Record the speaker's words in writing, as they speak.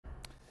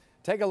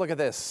Take a look at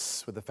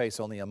this with a face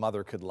only a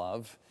mother could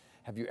love.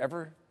 Have you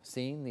ever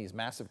seen these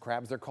massive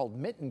crabs? They're called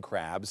mitten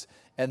crabs,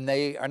 and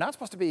they are not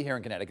supposed to be here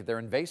in Connecticut. They're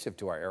invasive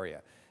to our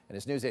area. And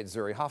as News 8's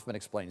Zuri Hoffman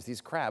explains,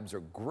 these crabs are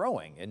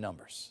growing in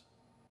numbers.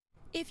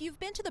 If you've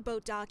been to the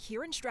boat dock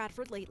here in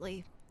Stratford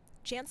lately,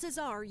 chances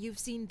are you've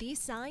seen these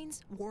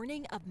signs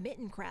warning of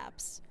mitten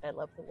crabs. I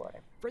love the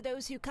water. For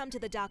those who come to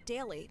the dock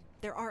daily,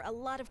 there are a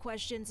lot of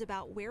questions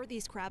about where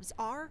these crabs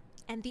are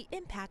and the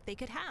impact they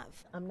could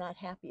have. I'm not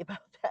happy about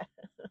that.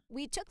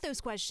 We took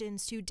those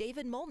questions to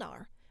David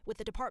Molnar with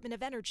the Department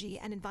of Energy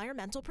and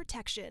Environmental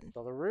Protection.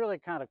 So they're really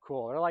kind of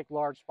cool. They're like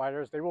large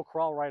spiders. They will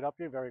crawl right up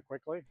you very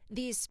quickly.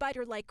 These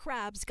spider-like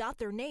crabs got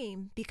their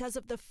name because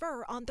of the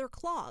fur on their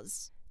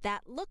claws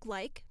that look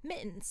like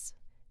mittens.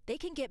 They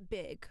can get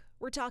big.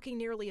 We're talking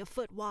nearly a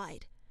foot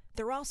wide.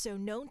 They're also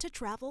known to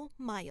travel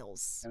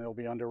miles. And they'll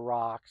be under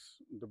rocks,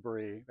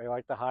 debris. They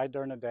like to hide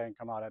during the day and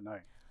come out at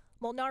night.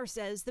 Molnar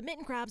says the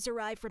mitten crabs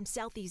arrived from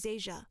Southeast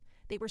Asia.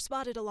 They were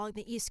spotted along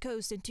the East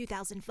Coast in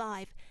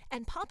 2005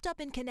 and popped up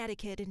in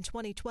Connecticut in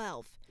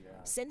 2012.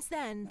 Since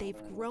then,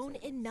 they've grown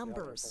in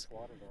numbers.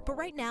 But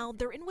right now,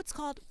 they're in what's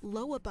called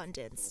low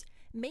abundance,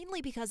 mainly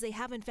because they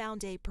haven't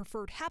found a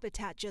preferred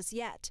habitat just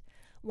yet.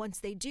 Once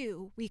they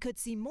do, we could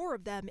see more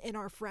of them in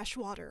our fresh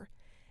water.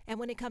 And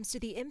when it comes to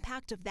the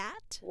impact of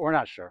that, we're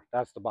not sure.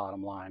 That's the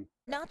bottom line.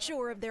 Not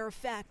sure of their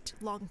effect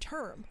long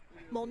term.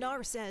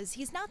 Molnar says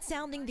he's not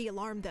sounding the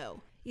alarm,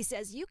 though. He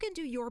says you can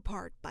do your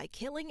part by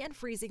killing and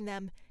freezing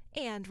them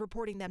and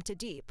reporting them to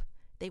DEEP.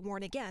 They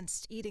warn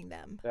against eating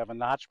them. They have a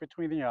notch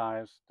between the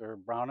eyes. They're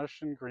brownish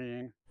and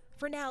green.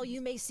 For now,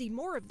 you may see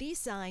more of these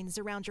signs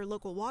around your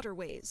local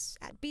waterways,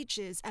 at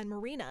beaches and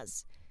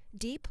marinas.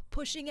 DEEP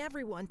pushing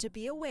everyone to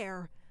be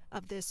aware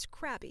of this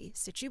crabby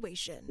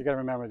situation. You got to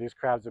remember, these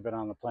crabs have been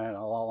on the planet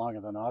a lot longer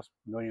than us,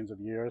 millions of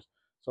years.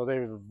 So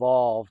they've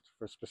evolved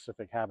for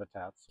specific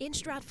habitats. In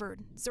Stratford,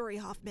 Zuri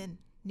Hoffman,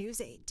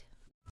 News 8.